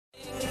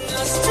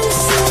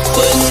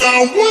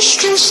I was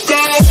just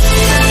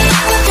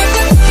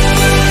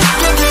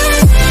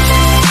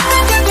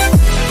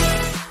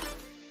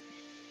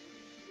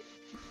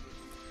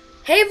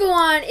Hey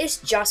everyone, it's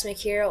Josmic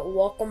here.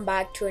 Welcome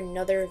back to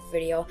another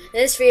video. In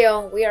this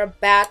video, we are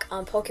back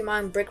on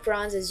Pokemon Brick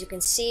Bronze. As you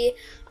can see,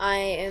 I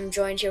am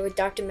joined here with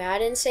Dr.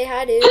 Madden. Say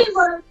hi, dude.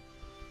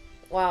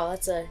 Wow,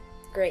 that's a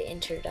great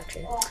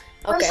introduction.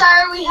 I'm Okay.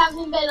 sorry we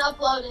haven't been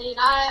uploading.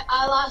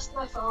 I lost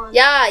my phone.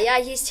 Yeah,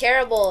 he's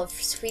terrible.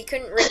 We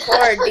couldn't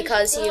record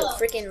because he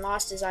freaking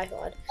lost his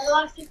iPod. I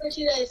lost it for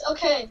 2 days.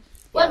 Okay.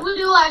 What did we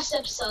do last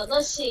episode?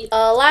 Let's see.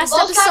 Last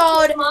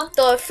episode,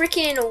 the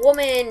freaking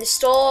woman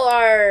stole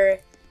our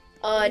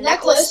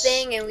necklace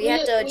thing, and we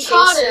had to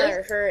chase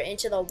her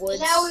into the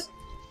woods.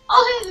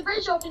 Oh, hey, the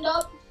bridge opened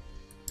up.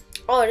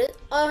 Oh,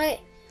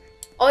 hey.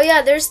 Oh,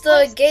 yeah, there's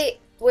the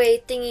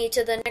gateway thingy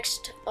to the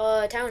next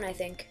town, I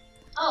think.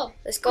 Oh.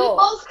 Let's go. We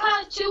both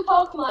caught 2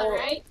 Pokemon,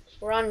 right?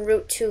 We're on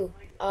Route 2.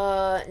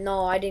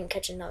 No, I didn't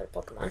catch another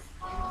Pokemon.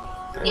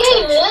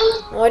 Yeah,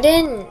 really? No, I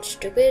didn't,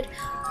 stupid.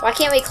 Why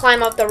can't we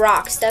climb up the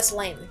rocks? That's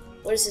lame.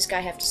 What does this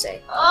guy have to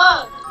say?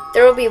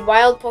 There will be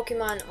wild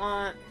Pokemon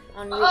on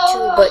Route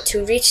 2, but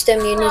to reach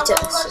them you need to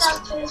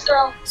assist.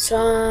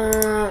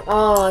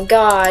 Oh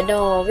god,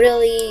 no,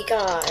 really?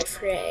 God,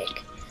 frick.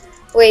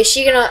 Wait, is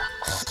she gonna...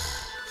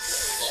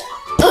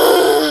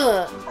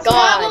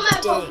 God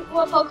dang.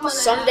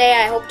 Someday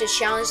I hope to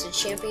challenge the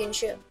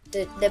championship.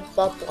 The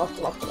blah blah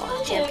blah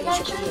blah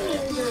championship.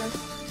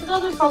 What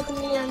other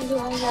Pokemon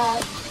doing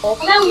that?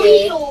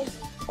 Okay.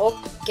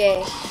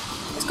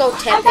 Let's go,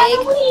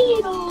 Tepig.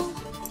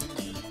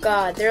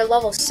 God, they're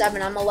level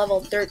 7. I'm a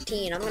level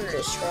 13. I'm gonna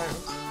destroy them.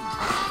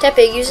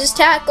 Tepig uses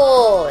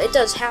Tackle. It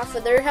does half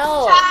of their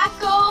health.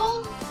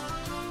 Tackle?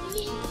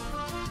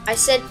 I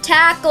said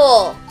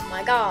tackle.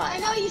 My God. I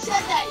know you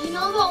said that. You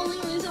know the only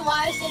reason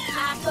why I said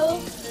tackle?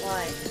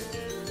 Why?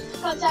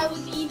 Because I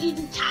was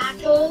eating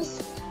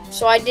tacos.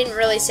 So I didn't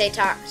really say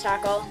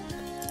tackle?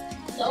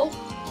 Nope.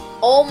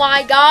 Oh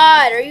my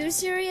God, are you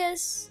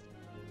serious?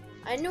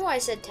 I knew I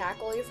said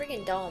tackle. You're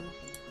freaking dumb.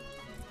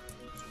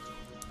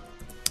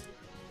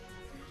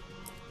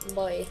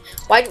 Boy.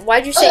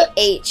 Why'd you say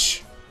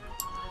H?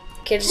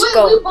 Okay, just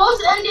go. We both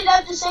ended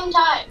at the same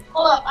time.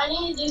 Hold up, I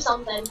need to do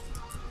something.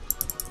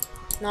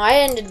 No, I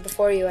ended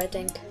before you, I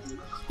think.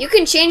 You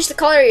can change the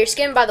color of your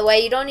skin, by the way.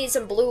 You don't need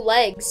some blue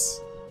legs.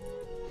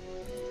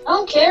 I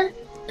don't care.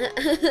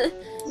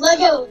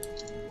 Lego.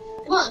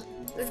 Come on.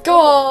 Let's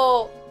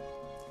go.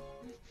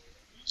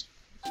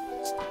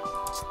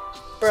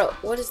 Bro,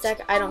 what is that?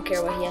 I don't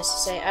care what he has to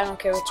say. I don't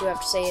care what you have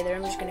to say either.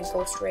 I'm just gonna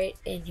go straight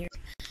in here.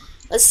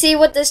 Let's see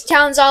what this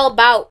town's all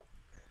about.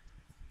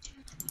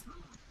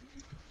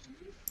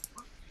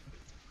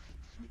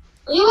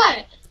 Where you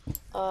at?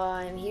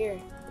 I'm here.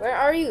 Where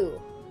are you?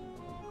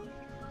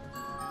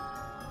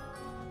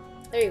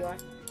 There you are.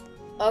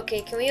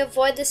 Okay, can we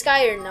avoid this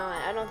guy or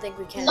not? I don't think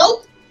we can.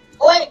 Nope.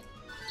 Wait.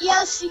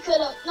 Yes, you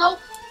could have. Nope.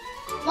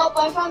 Nope,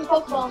 I found a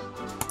Pokeball.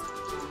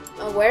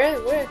 Oh, where?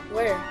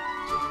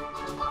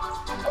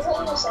 I'll tell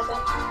you in a second.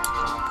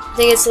 I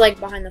think it's like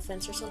behind the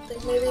fence or something,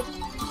 maybe?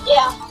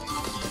 Yeah.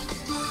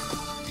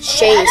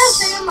 Chase. Okay, I gotta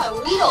stay on my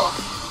Weedle.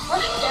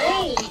 What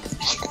dang.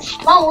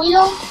 Come on,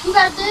 Weedle. You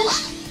got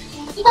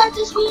this? You got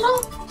this,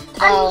 Weedle?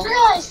 I just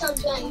realized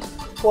something.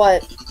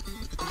 What?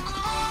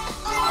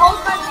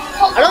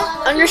 I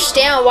don't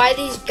understand why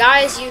these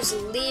guys use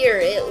Leer.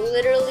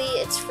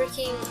 It's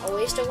freaking a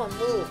waste of a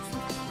move.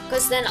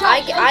 Because then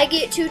I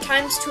get 2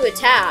 times to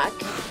attack,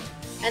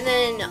 and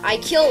then I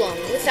kill them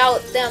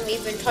without them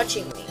even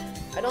touching me.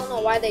 I don't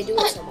know why they do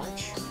it so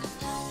much.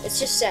 It's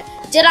just sad.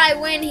 Did I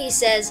win? He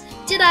says.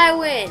 Did I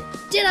win?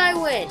 Did I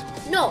win?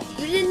 No,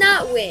 you did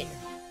not win.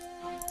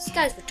 This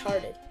guy's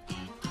retarded.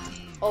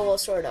 Oh, well,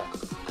 sorta.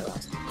 I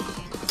lost.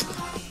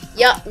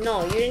 Yup,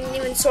 no, you didn't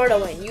even sorta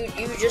win. You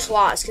just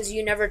lost because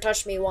you never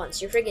touched me once.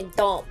 You're freaking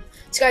dumb.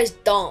 This guy's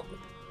dumb.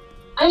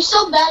 I'm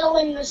still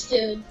battling this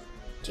dude.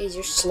 Jeez,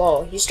 you're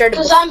slow. You started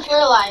because I'm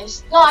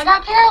paralyzed. No, I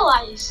got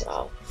paralyzed.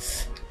 Wow.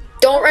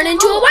 Don't run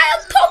into a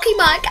wild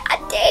Pokemon.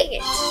 God dang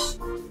it.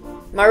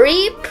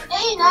 Mareep.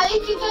 Hey, now you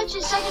can catch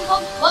your second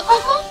Pokemon. What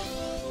Pokemon?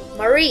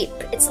 Mareep.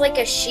 It's like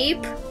a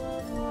sheep.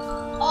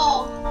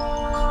 Oh.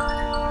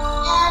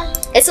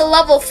 It's a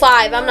level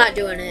 5. I'm not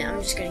doing it.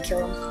 I'm just gonna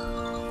kill him.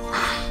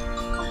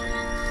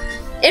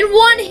 In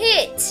one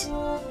hit.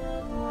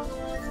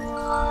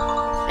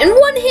 In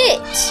one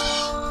hit.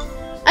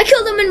 I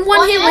killed him in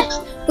one hit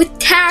with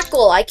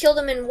tackle. I killed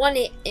him in one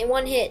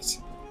hit.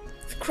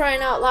 For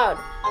crying out loud.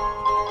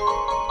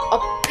 A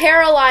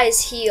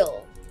paralyzed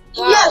heal.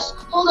 Wow. Yes,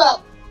 hold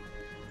up.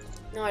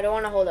 No, I don't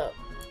want to hold up.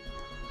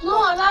 No,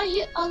 I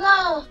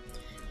gotta.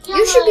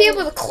 You should be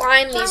able to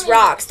climb these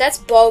rocks. That's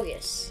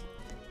bogus.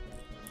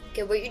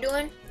 Okay, what you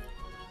doing?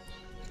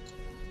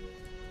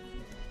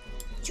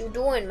 What you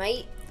doing,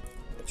 mate?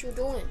 What you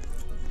doing?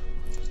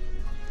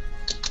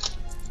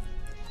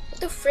 What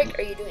the frick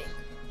are you doing?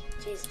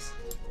 Jesus.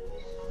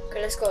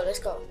 Okay, let's go.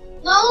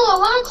 No, I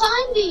want to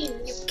climb these.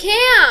 You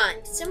can't.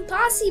 It's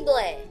impossible.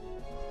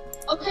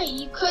 Okay,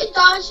 you could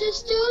dodge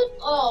this dude?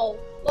 Oh.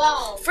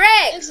 Wow. Frick!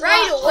 It's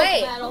Right not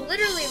away. Pokemon.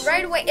 Literally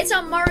right away. It's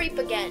on Mareep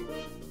again.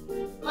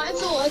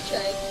 Mine's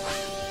electric.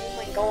 Oh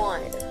my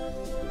god.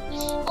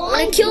 Oh,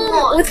 I'm gonna kill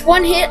him with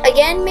one hit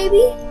again,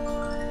 maybe?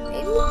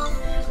 Maybe?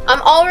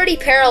 I'm already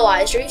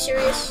paralyzed. Are you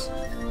serious?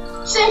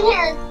 Same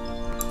here.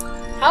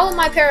 How am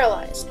I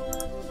paralyzed?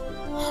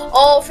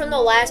 Oh, from the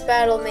last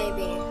battle,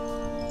 maybe.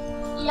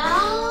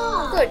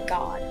 Yeah. Good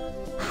god.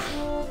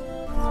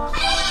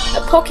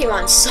 The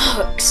Pokemon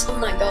sucks. Oh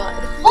my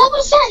god. What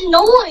was that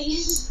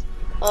noise?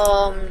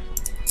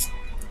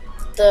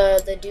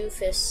 The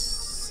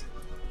doofus.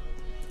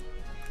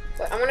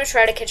 Wait, I'm gonna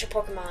try to catch a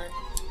Pokemon.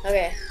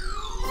 Okay.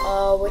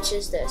 Which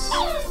is this?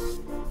 Okay.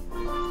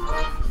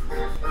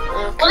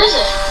 What is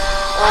it?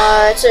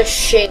 It's a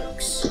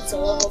Shinx. It's a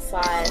level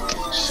 5.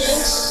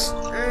 Shinx.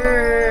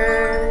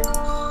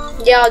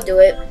 Yeah, I'll do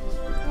it.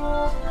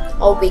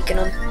 I'll weaken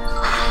him.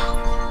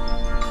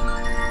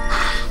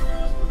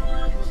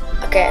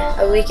 Okay,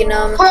 I weaken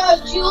him. Bro,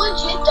 do you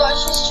legit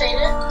dodge this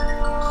trainer?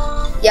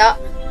 Yeah.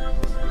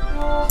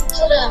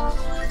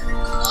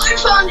 I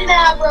found an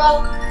app,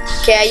 bro.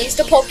 Okay, I used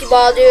a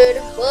Pokeball,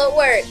 dude. Will it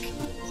work?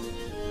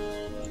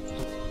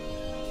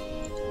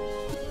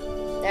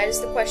 That is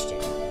the question.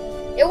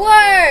 It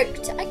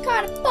worked! I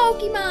caught a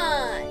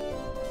Pokemon!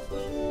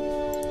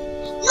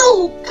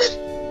 No!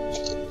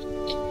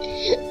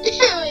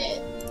 Damn it.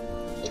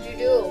 What'd you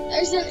do?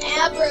 There's an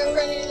Abra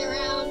running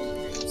around.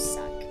 You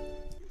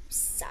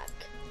suck.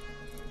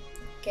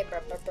 Okay, bro.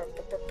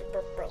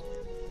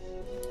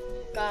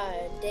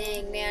 God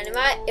dang, man. Am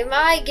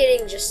I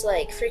getting just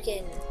like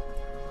freaking...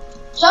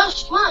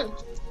 Josh, come on.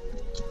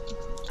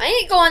 I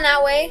ain't going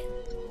that way.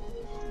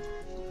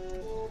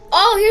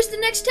 Oh, here's the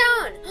next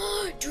town.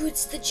 Dude,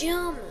 it's the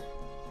gym.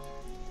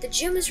 The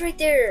gym is right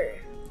there.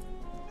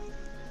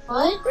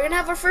 What? We're gonna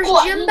have our first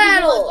Oh, gym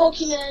battle.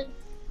 Pokemon.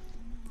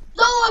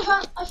 No, I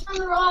found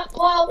the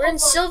wild We're in Pokemon.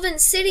 Sylvan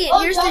City,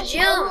 and here's Josh, the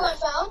you know gym. who I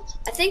found?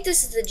 I think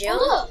this is the gym.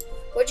 Oh, look.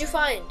 What'd you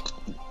find?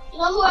 You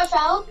know who I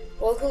found?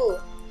 Well, who?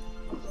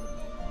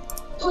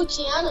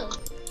 Potiana.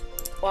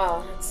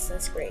 Wow,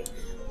 that's great.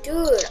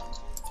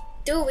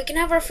 Dude, we can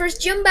have our first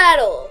gym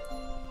battle.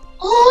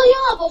 Oh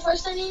yeah, but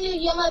first I need to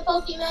get my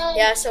Pokemon.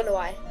 Yeah, so do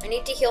I. I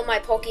need to heal my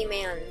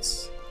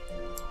Pokemans.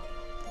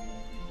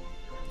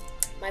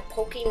 My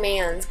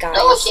Pokemans, guys.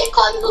 No, I can't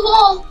climb the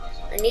wall.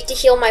 I need to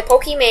heal my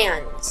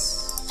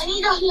Pokemans. I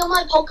need to heal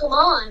my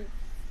Pokemon.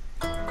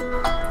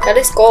 That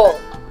is goal.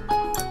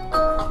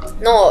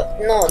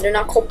 No, they're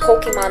not called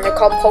Pokemon. They're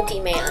called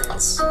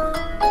Pokemans.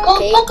 Go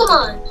Okay.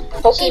 Pokemon.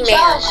 Say, Pokemans.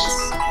 Josh,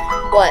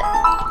 What?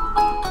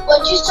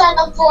 what'd you sign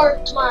up for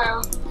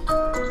tomorrow?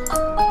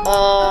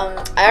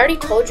 I already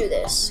told you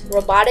this.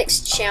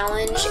 Robotics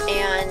challenge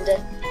and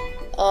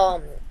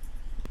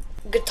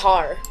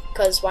guitar.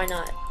 Cause why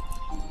not?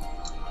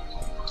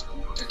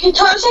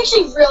 Guitar's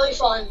actually really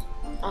fun.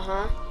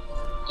 Uh-huh.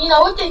 You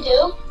know what they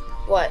do?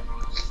 What?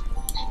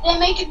 They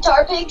make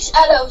guitar picks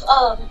out of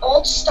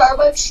old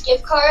Starbucks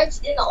gift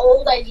cards and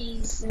old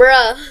IDs.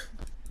 Bruh.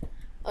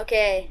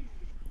 Okay.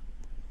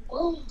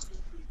 Whoa.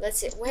 Let's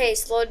see. Hey,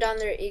 slow down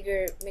there,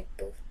 eager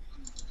McBooth.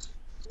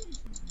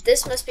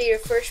 This must be your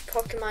first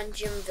Pokemon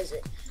gym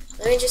visit.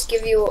 Let me just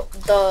give you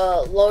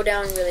the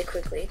lowdown really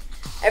quickly.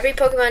 Every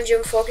Pokemon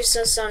gym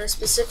focuses on a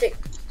specific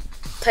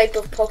type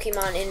of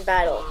Pokemon in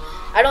battle.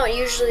 I don't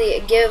usually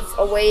give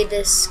away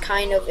this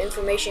kind of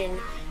information,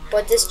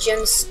 but this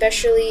gym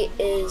especially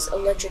is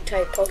electric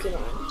type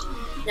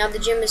Pokemon. Now the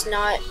gym is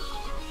not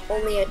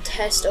only a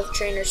test of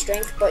trainer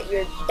strength, but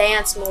your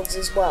dance moves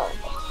as well.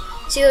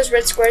 See those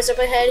red squares up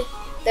ahead?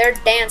 They're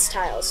dance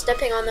tiles.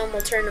 Stepping on them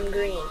will turn them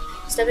green.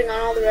 Stepping on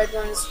all the red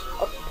ones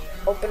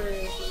open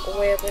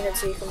way up ahead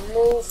so you can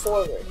move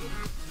forward.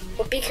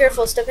 But be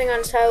careful, stepping on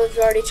a tile if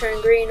you already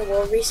turned green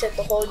will reset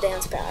the whole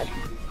dance pad.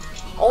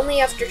 Only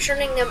after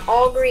turning them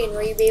all green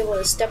will you be able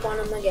to step on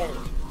them again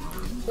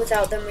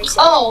without them resetting.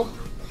 Oh.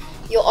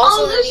 You'll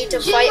also there's need to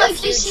a gym fight like a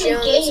few this in the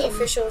gyms, game.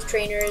 official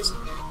trainers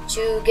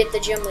to get the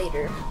gym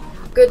leader.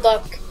 Good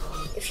luck.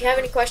 If you have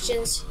any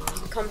questions, you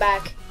can come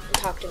back and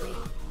talk to me.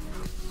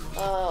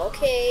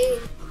 Okay.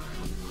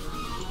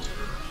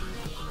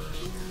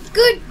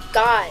 Good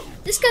God.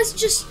 This guy's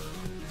just...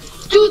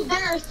 Dude,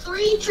 there are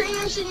 3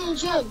 trainers in the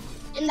gym,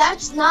 and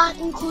that's not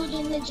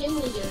including the gym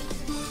leader.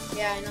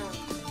 Yeah, I know.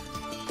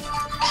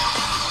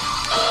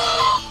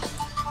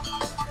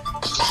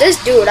 This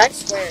dude, I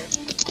swear.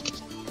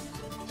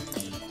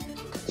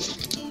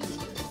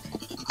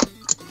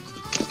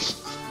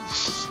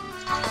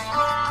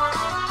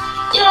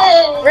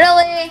 Yeah.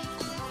 Really?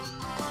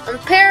 I'm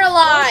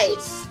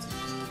paralyzed.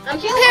 I'm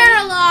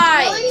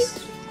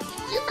paralyzed.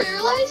 Really? You're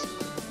paralyzed?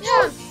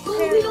 Yeah. The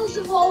wheel's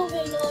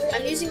evolving already.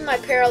 I'm using my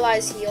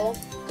paralyzed heal.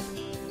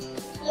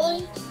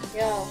 Really?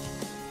 Yeah.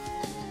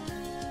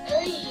 I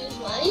already used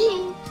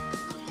mine.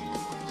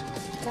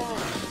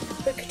 God.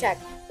 Quick attack.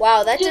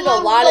 Wow, that You did a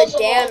have lot of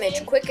wheels damage.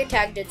 evolving. Quick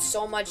attack did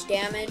so much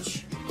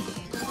damage.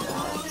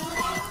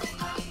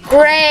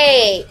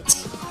 Great.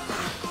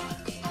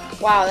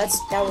 Wow, that was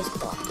dumb.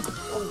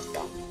 That was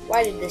dumb.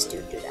 Why did this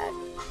dude do that?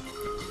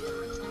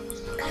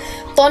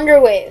 Thunder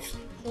Wave.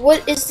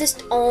 What is this?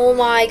 Oh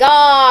my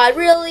god,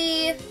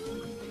 really?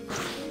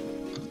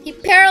 He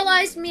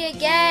paralyzed me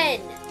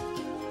again.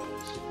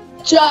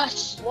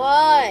 Josh.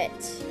 What?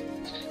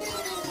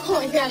 Oh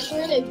my gosh,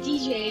 we're in a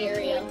DJ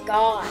area.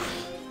 God.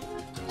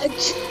 I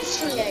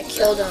just I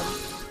killed him.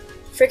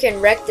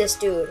 Freaking wrecked this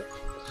dude.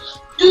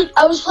 Dude,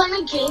 I was playing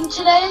a game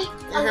today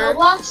on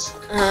Roblox,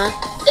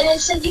 and it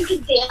said you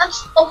could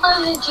dance. What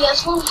one of the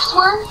dance moves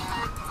were?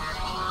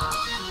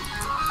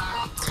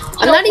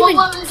 I'm not even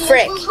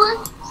frick.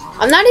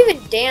 I'm not even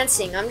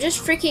dancing. I'm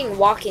just freaking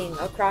walking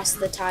across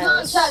the No,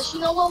 tiles. Josh, you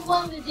know what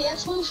one of the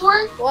dance moves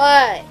were?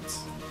 What?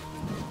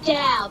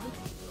 Dab.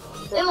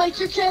 And like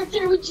your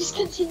character would just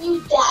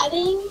continue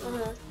dabbing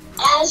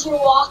as you're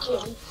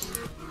walking.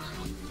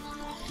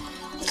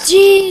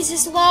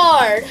 Jesus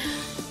Lord.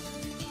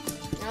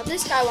 Now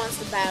this guy wants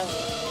to battle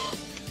me.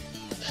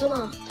 Come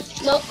on.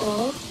 No.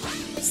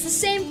 It's the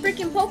same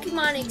freaking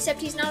Pokemon, except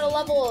he's not a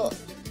level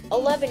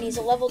 11. He's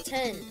a level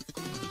 10.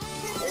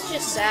 It's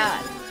just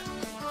sad.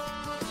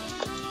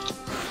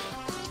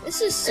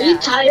 This is sad. Are you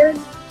tired?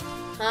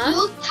 Huh? You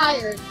look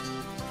tired.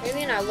 What do you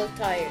mean I look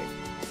tired?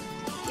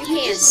 You You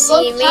can't just see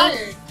look me.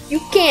 tired. You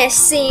can't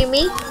see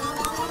me.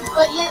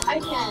 But yeah, I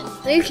can.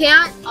 No, you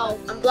can't. Oh.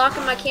 I'm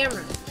blocking my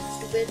camera.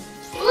 Stupid.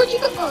 Where'd you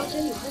go? Oh,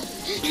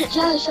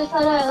 Josh, I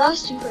thought I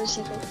lost you for a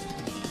second.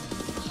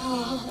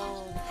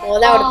 Oh. Well,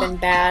 that would have been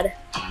bad.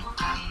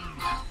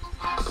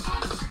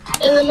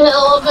 In the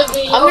middle of the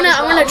video. I'm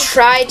gonna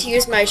try to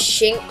use my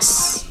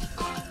Shinx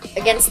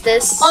against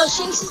this. Oh,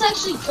 Shinx is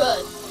actually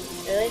good.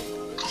 Really?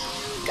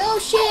 Go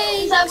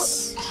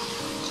Shinx!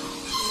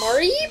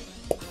 Mareep?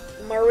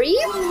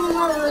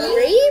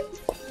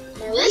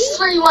 This is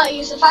where you want to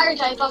use the fire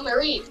type on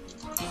Mareep.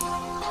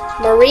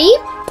 Mareep?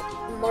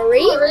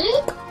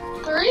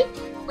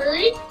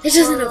 It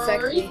doesn't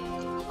affect me.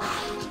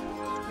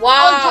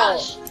 Wow. Oh,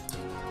 Josh.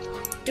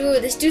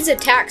 Dude, this dude's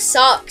attack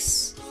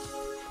sucks.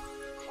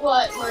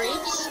 What,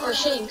 Mareeps or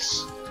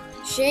Shinx?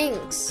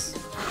 Shinx.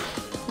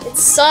 It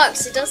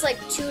sucks. It does like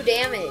 2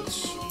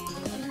 damage.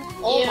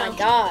 Oh Yeah. my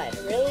god,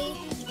 really?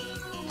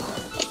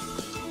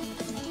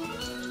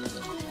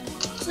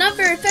 It's not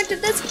very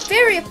effective. That's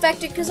very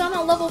effective because I'm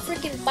a level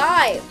freaking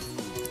 5.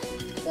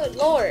 Good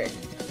lord.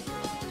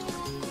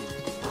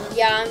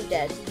 Yeah, I'm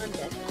dead.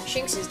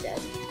 Shinx is dead.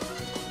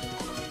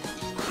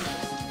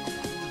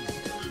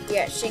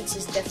 Yeah, Shinx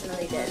is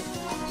definitely dead.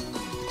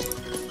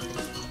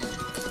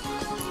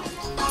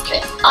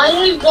 Okay, I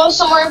need to go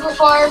somewhere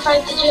before I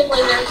fight the gym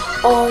leader.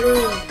 Oh,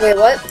 dude. Wait,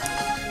 what?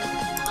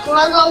 I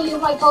want to go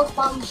use my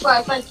Pokemon before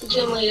I fight the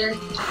gym leader.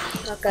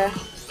 Okay.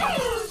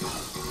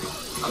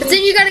 But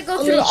then you gotta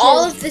go through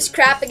all of this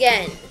crap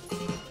again.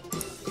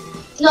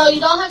 No, you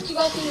don't have to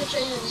go through the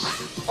trainers.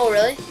 Oh,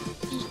 really?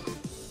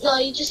 No,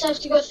 you just have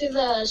to go through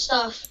the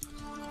stuff.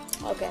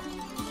 Okay.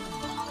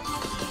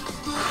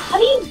 How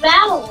do you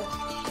battle?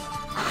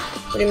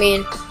 What do you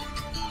mean?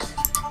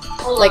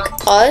 Hold Like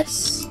on.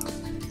 us?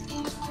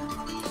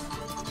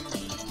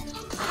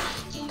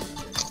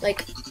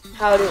 Like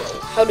how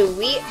do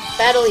we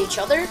battle each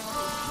other?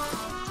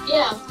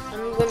 Yeah.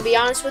 I'm gonna be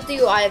honest with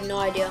you, I have no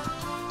idea.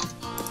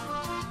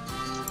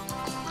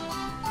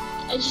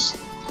 I just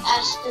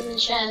asked in the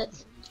chat.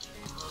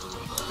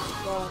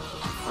 Well,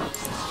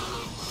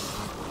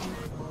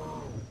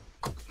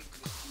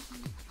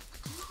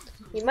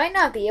 you might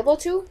not be able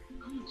to.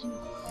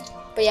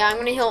 But yeah, I'm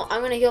gonna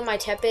heal my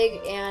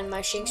Tepig and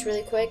my Shinx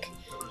really quick,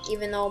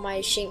 even though my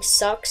Shinx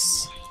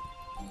sucks.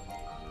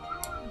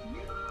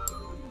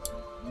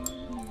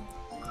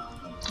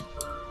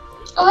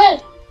 Go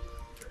ahead.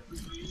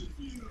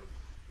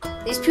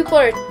 These people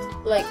are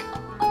like,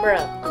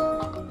 bruh.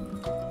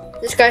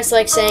 This guy's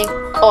like saying,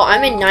 "Oh,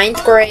 I'm in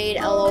 9th grade,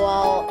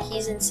 LOL.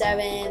 He's in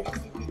 7th.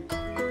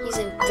 He's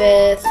in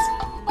 5th.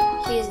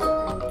 He's in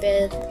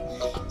 5th."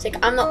 It's like,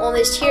 I'm the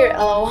oldest here,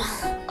 LOL.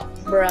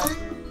 Bruh.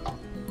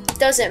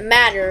 Doesn't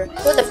matter.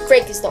 Who the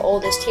frick is the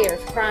oldest here,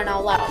 for crying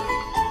out loud?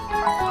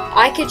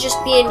 I could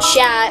just be in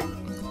chat.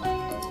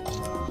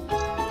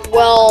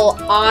 Well,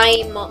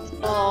 I'm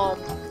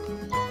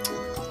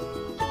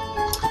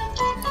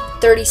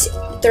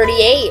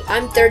 38.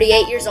 I'm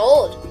 38 years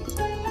old.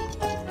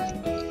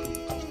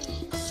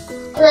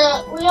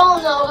 Bruh, we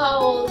all know how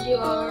old you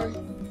are.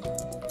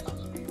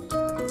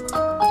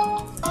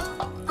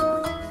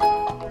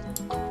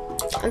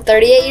 I'm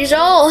 38 years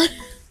old.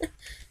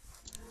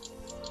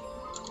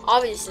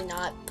 Obviously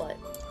not, but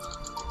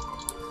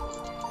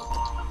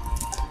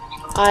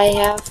I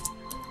have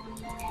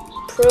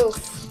proof.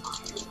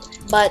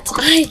 But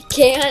I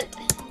can't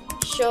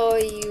show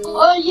you.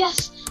 Oh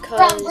yes,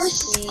 Brad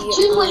versus we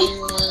Gym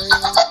Leader. are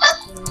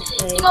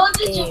You know what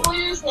the gym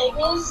leader's name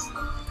is?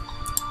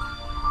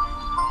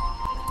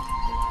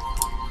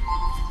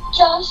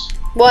 Josh,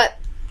 What?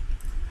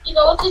 you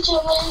know what the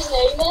gym leader's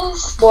name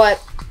is? What?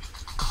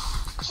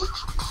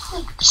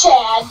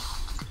 Chad.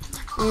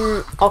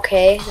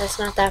 Okay, that's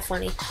not that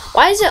funny.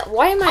 Why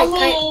am I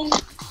mean,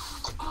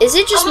 is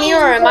it just me or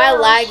am I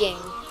lagging?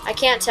 I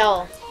can't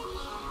tell.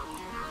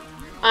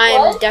 I'm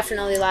What?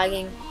 definitely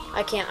lagging.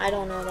 I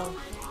don't know though.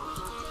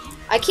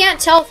 I can't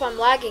tell if I'm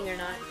lagging or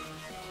not.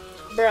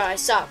 Bruh, I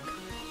suck.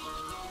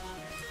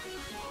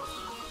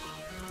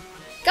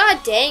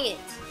 God dang it.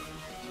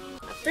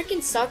 I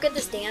freaking suck at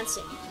this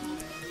dancing.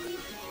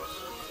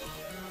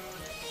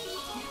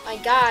 I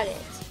got it.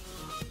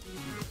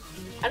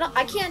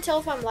 I can't tell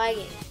if I'm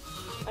lagging.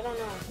 I don't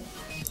know.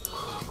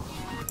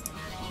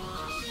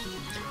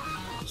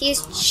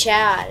 He's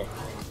Chad.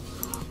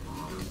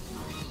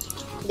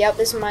 Yep,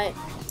 this is my...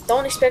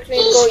 Don't expect me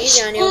to go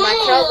easy on you. My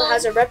crowd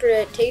has a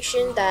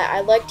reputation that I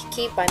like to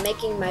keep by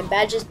making my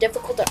badges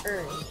difficult to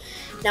earn.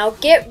 Now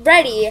get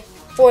ready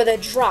for the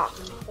drop.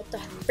 What the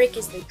frick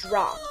is the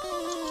drop?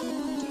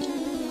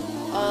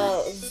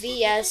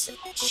 VS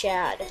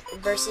Chad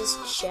versus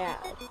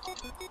Chad.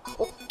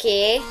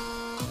 Okay.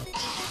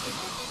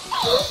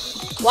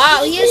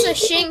 Wow, he has a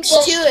Shinx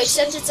too,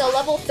 except it's a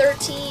level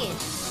 13.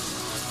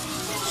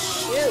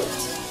 Shoot.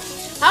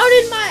 How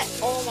did my...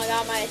 Oh my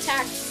god, my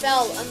attack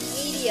fell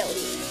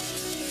immediately.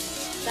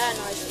 That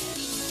annoys me.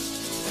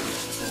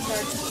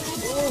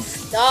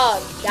 Oof,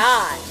 dog,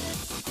 God.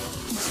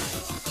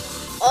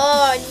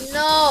 Oh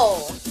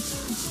no.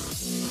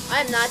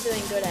 I'm not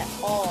doing good at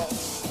all.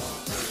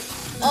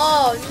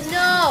 Oh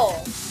no.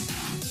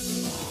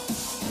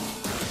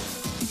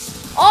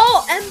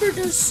 Oh, Ember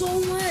does so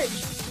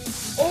much.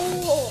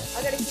 Oh,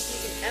 I gotta keep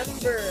using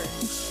Ember.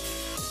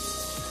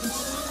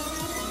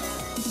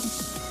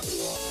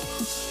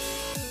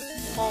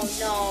 Oh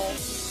no.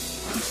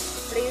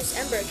 But I use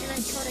Ember. Can I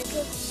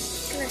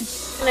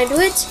do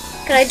it?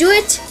 Can I do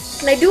it?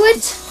 Can I do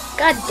it?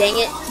 God dang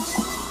it.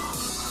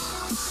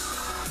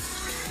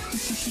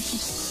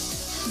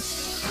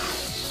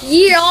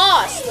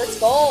 Yes! Let's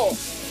go.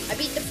 I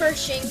beat the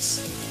first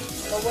Shinx.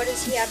 But what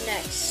does he have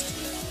next?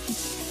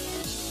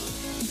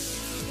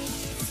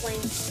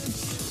 Flame.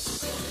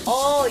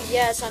 Oh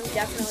yes, I'm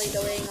definitely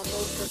delaying a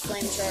move for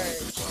Flame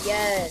Charge.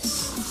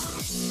 Yes.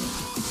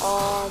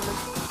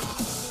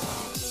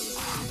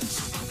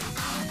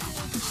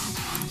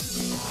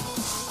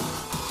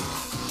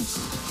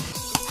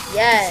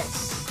 Yes.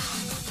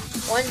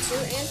 1, 2,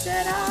 and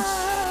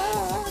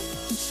ta-da!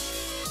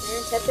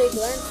 And Tepig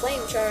learned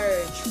Flame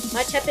Charge.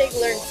 My Tepig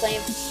learned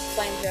Flame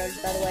Charge,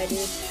 by the way,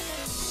 dude.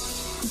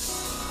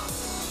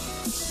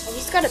 Oh,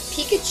 he's got a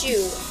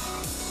Pikachu.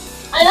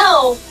 I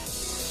know.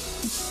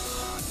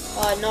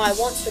 No, I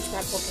won't switch my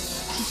Pokemon.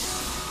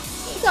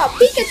 He got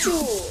Pikachu.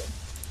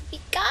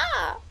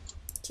 Pika.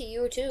 To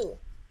you too.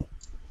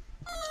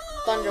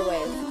 Thunder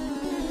Wave.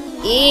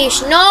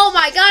 Eesh! No,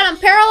 my God, I'm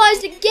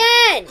paralyzed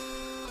again.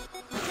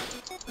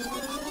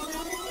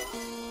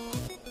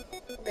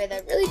 Okay,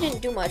 that really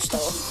didn't do much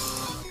though.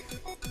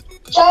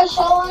 Josh,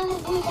 how long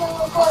have we been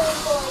recording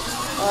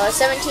for?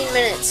 17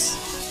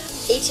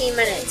 minutes. 18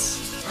 minutes.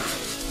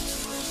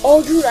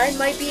 Oh, dude, I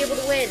might be able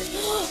to win.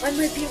 I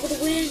might be able to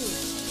win.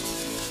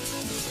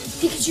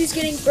 Pikachu's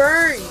getting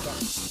burned.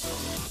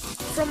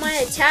 From my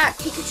attack,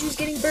 Pikachu's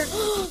getting burned.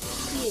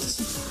 Please.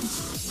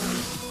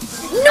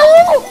 No!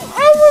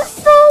 I was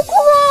so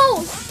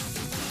close!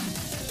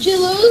 Did you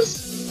lose?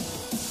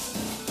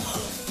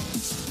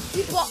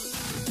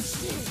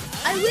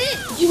 I win!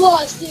 You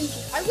lost, didn't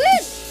you? I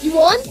win! You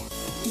won?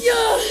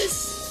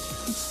 Yes!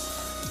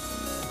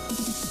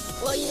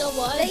 Well, you know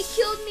what? They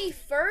killed me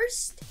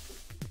first.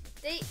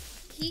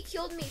 He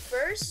killed me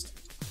first,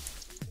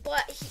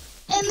 but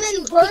and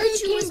then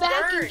Pikachu came was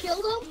back burned. and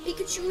killed him?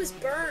 Pikachu was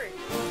burned.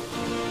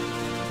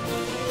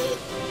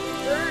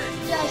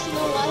 Burned. Josh, you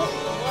know what?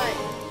 What?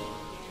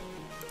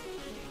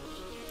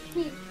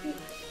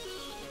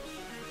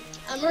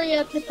 I'm already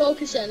at the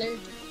Poke Center.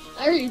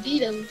 I already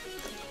beat him.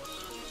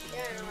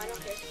 Yeah, no, I don't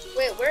care.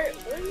 Wait, where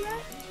are you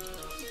at?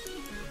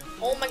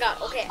 Oh my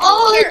God, okay.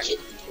 Oh, here.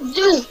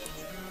 Dude.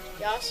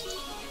 Yes?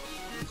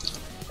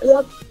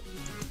 Yep.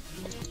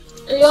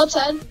 Are you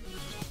outside?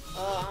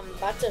 I'm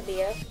about to be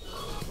here.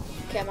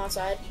 Okay, I'm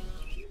outside.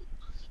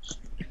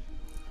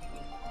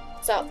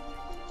 What's up?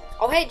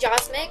 Oh, hey,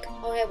 Josmic.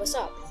 Oh, hey, what's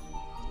up?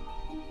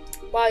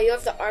 Wow, you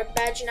have the ARC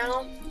badge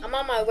now? I'm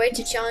on my way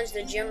to challenge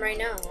the gym right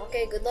now.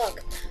 Okay, good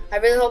luck. I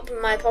really hope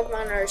my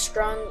Pokemon are as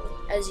strong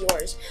as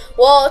yours.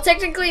 Well,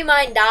 technically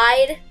mine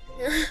died.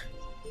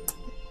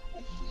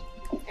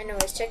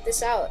 Anyways, check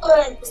this out.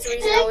 That's the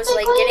reason I was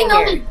like getting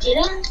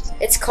here.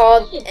 It's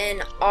called an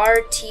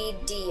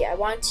RTD. I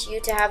want you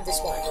to have this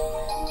one.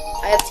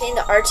 I obtained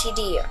the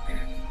RTD.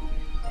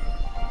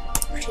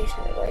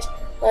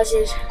 Allows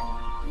you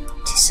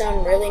to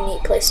some really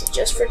neat places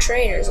just for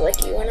trainers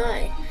like you and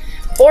I.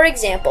 For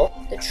example,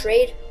 the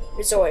Trade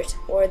Resort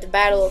or the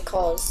Battle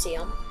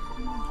Coliseum.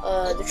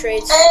 The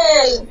trades.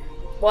 Hey.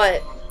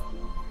 What?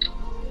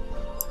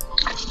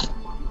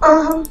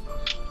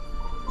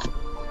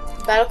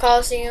 Battle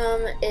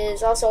Coliseum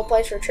is also a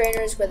place for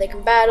trainers where they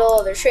can battle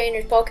other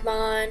trainers'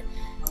 Pokemon.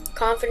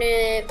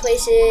 Confident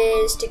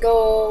places to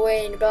go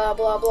and blah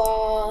blah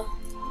blah.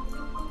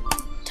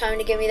 Time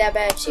to give me that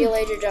badge. See you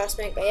later,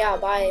 Josmic. But yeah,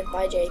 bye,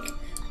 Jake.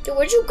 Dude,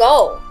 where'd you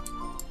go?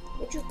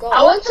 Where'd you go?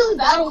 I went to the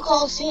Battle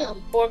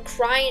Coliseum. For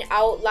crying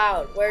out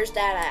loud, where's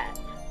that at?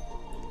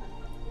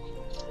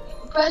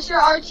 Press your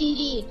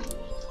RTD.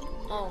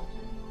 Oh.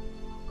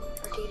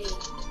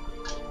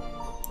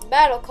 TD.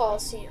 Battle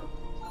Coliseum.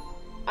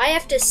 I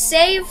have to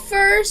save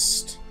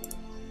first?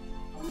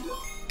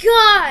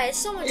 God,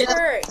 so much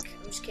work.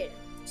 I'm just kidding.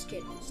 Just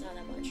kidding. It's not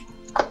that much.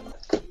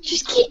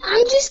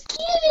 I'm just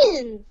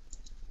kidding.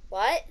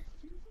 What?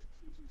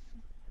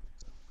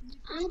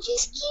 I'm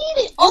just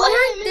kidding. You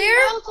weren't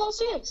there? Battle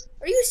Coliseum.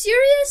 Are you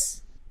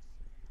serious?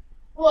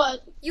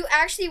 What? You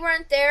actually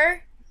weren't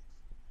there?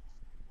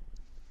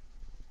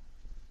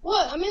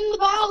 What? I'm in the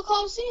Battle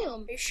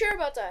Coliseum. Are you sure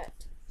about that?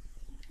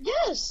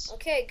 Yes.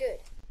 Okay, good.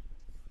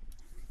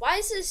 Why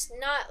is this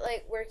not,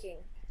 like, working?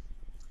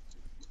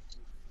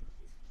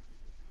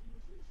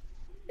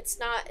 It's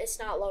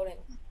not loading.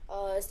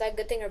 Is that a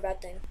good thing or a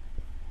bad thing?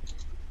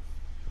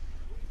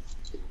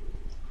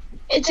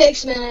 It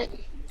takes a minute.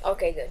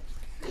 Okay, good.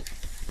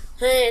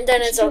 And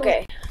then it's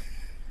okay.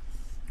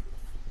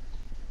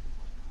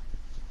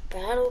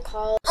 Battle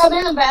calls. I'm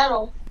in a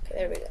battle. Okay,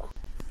 there we go.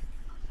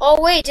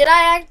 Oh wait, did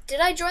I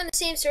join the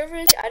same server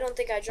as you? I don't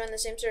think I joined the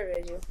same server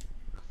as you.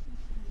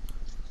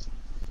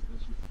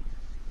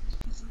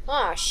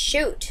 Ah,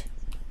 shoot.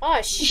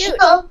 Ah, shoot.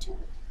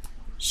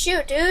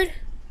 Shoot, dude.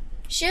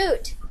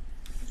 Shoot.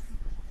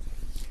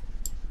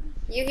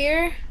 You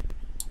here?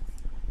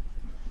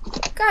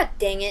 God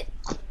dang it.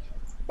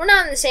 We're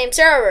not in the same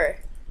server.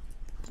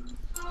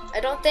 I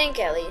don't think,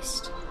 at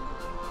least.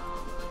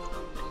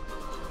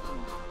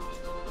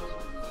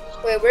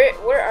 Wait,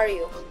 where are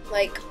you?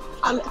 Like,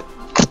 I'm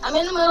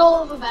in the middle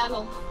of a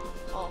battle.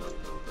 oh.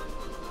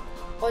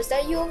 Oh, is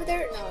that you over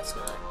there? No, it's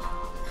not.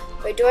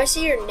 Wait, do I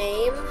see your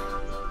name?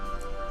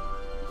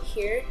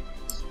 Here?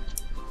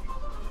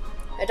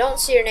 I don't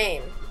see your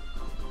name.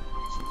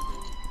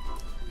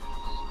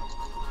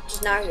 Which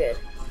is not good.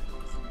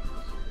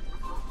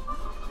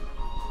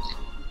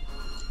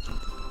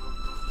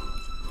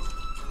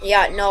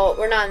 Yeah, no,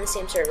 we're not in the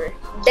same server.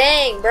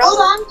 Dang, bro.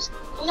 Hold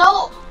on.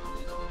 No.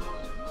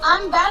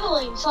 I'm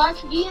battling, so I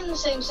could be in the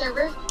same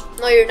server.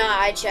 No, you're not.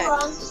 I checked.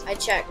 Hold on. I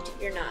checked.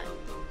 You're not.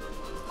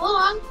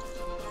 Hold on.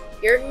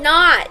 You're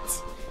not.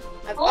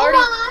 Hold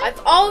on. I've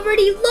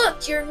already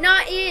looked. You're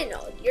not in.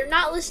 You're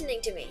not listening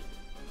to me.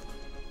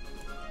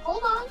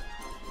 Hold on.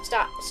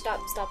 Stop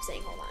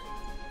saying hold on.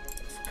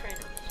 For crying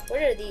out loud.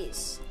 What are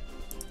these?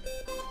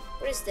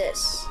 What is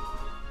this?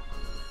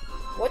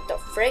 What the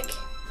frick?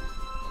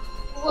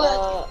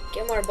 What?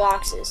 Get more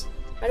boxes.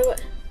 How do I?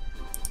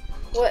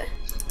 What?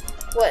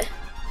 What?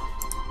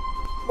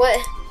 What?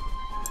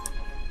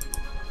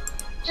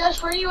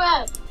 Josh, where you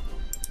at?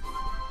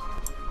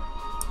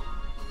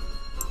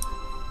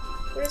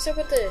 What is up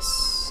with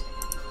this?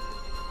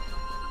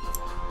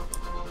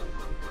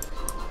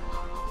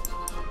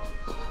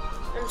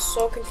 I'm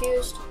so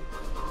confused.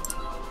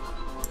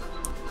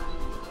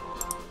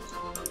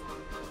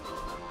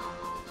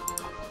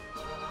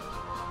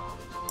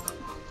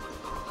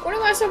 What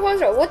am I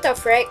supposed to? What the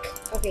frick?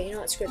 Okay, you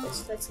know what? Screw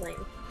this. That's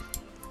lame.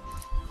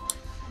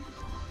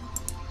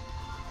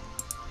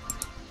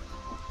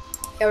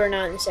 Yeah, we're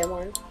not in the same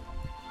one.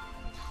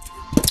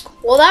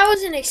 Well, that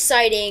was an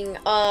exciting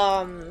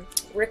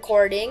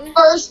recording.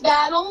 First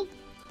battle.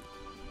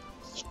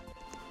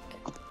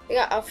 We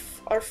got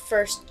our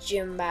first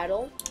gym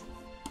battle.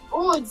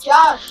 Oh,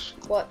 Josh.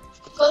 What?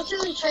 Go to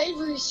the trade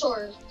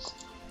resort.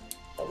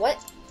 The what?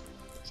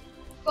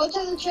 Go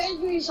to the trade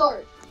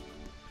resort.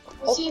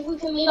 We'll see if we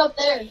can meet up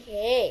there.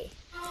 Hey,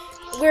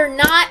 we're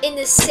not in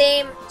the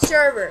same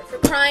server, for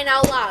crying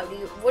out loud.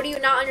 What do you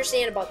not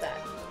understand about that?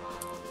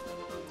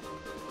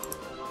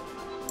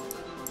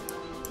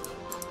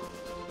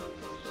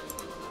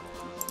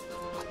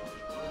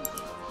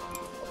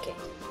 Okay.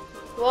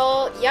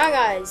 Well, yeah,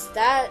 guys,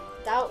 that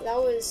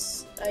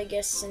was, I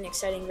guess, an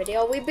exciting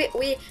video.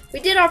 We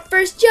did our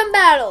first gym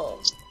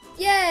battle.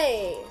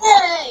 Yay!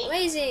 Hey!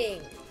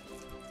 Amazing.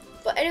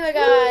 But anyway,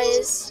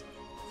 guys.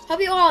 Hope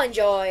you all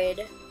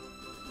enjoyed.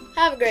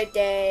 Have a great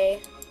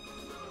day.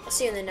 I'll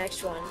see you in the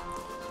next one.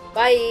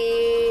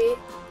 Bye.